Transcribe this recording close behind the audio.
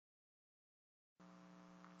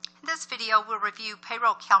In this video, we'll review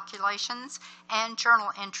payroll calculations and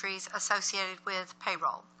journal entries associated with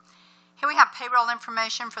payroll. Here we have payroll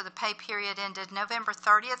information for the pay period ended November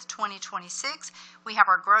 30th, 2026. We have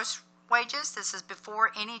our gross wages. This is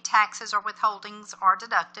before any taxes or withholdings are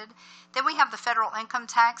deducted. Then we have the federal income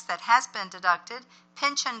tax that has been deducted,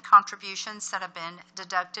 pension contributions that have been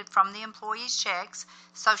deducted from the employee's checks,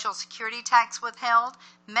 Social Security tax withheld,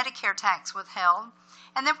 Medicare tax withheld,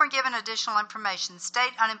 and then we're given additional information.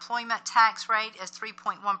 State unemployment tax rate is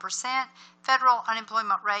 3.1%. Federal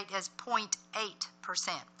unemployment rate is 0.8%.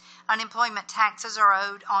 Unemployment taxes are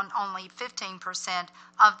owed on only 15%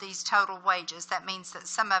 of these total wages. That means that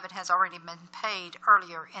some of it has already been paid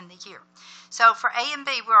earlier in the year. So for A and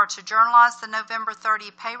B, we are to journalize the November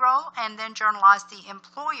 30 payroll and then journalize the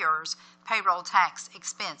employer's payroll tax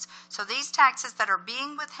expense. So these taxes that are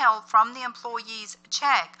being withheld from the employee's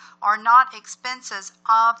check are not expenses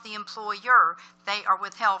of the employer. They are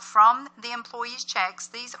withheld from the employee's checks.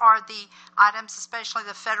 These are the items, especially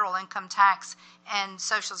the federal income tax and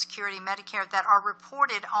Social Security, Medicare, that are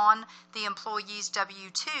reported on the employee's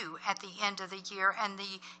W-2 at the end of the year, and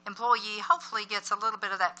the employee hopefully gets a little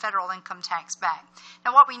bit of that federal income tax back.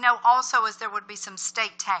 Now, what we know also is there would be some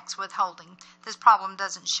state tax withholding. This problem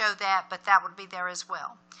doesn't show that, but that would be there as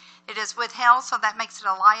well. It is withheld, so that makes it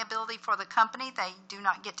a liability for the company. They do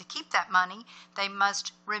not get to keep that money. They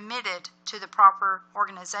must remit it to the proper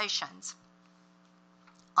organizations.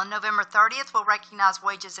 On November 30th, we'll recognize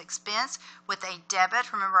wages expense with a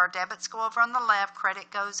debit. Remember, our debits go over on the left, credit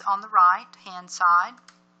goes on the right-hand side.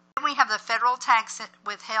 Then we have the federal tax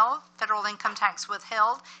withheld, federal income tax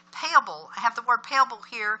withheld, payable. I have the word payable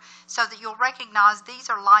here so that you'll recognize these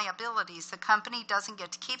are liabilities. The company doesn't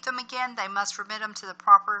get to keep them again. They must remit them to the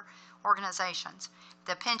proper organizations.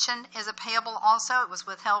 The pension is a payable also. It was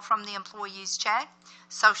withheld from the employee's check.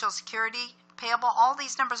 Social Security payable. All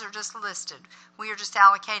these numbers are just listed. We are just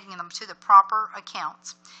allocating them to the proper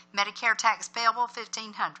accounts. Medicare tax payable,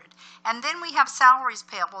 $1,500. And then we have salaries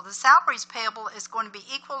payable. The salaries payable is going to be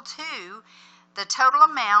equal to the total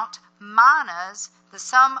amount minus the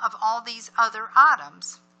sum of all these other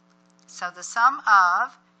items. So the sum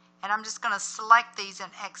of, and I'm just going to select these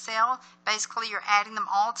in Excel. Basically, you're adding them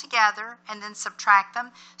all together and then subtract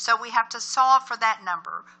them. So we have to solve for that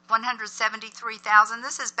number, $173,000.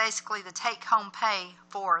 This is basically the take-home pay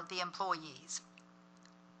for the employees.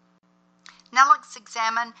 Now let's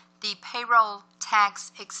examine the payroll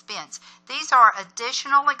tax expense. These are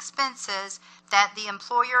additional expenses that the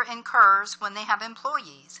employer incurs when they have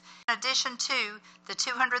employees, in addition to the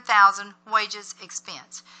 $200,000 wages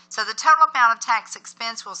expense. So the total amount of tax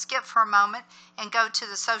expense, we'll skip for a moment and go to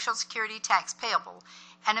the Social Security tax payable.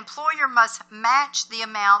 An employer must match the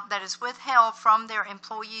amount that is withheld from their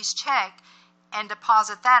employee's check and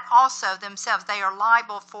deposit that also themselves. They are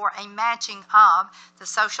liable for a matching of the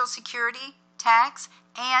Social Security tax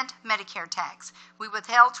and Medicare tax. We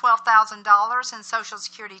withheld $12,000 in Social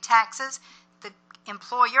Security taxes. The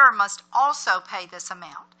employer must also pay this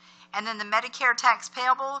amount. And then the Medicare tax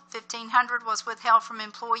payable, $1,500 was withheld from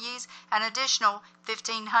employees. An additional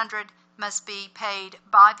 $1,500 must be paid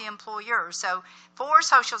by the employer. So for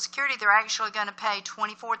Social Security, they're actually going to pay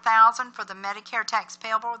 $24,000. For the Medicare tax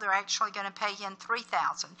payable, they're actually going to pay in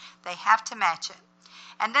 $3,000. They have to match it.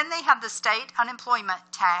 And then they have the state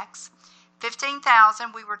unemployment tax,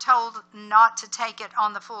 $15,000. We were told not to take it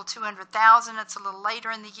on the full $200,000. It's a little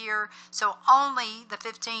later in the year, so only the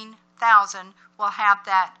 $15,000 will have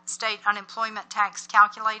that state unemployment tax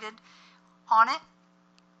calculated on it.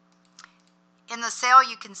 In the cell,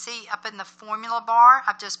 you can see up in the formula bar,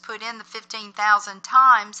 I've just put in the 15,000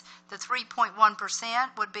 times the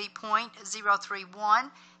 3.1% would be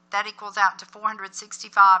 0.031. That equals out to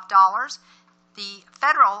 $465. The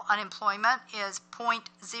federal unemployment is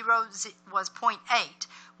 0.8.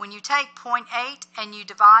 When you take 0.8 and you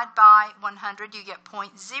divide by 100, you get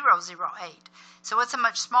 0.008. So it's a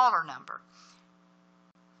much smaller number.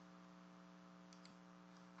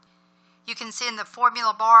 You can see in the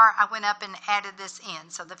formula bar, I went up and added this in.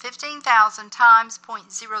 So the 15,000 times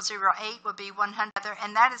 0.008 would be 100,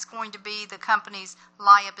 and that is going to be the company's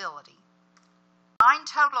liability. The combined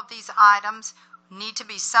total of these items need to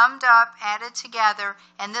be summed up, added together,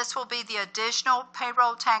 and this will be the additional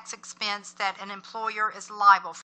payroll tax expense that an employer is liable for.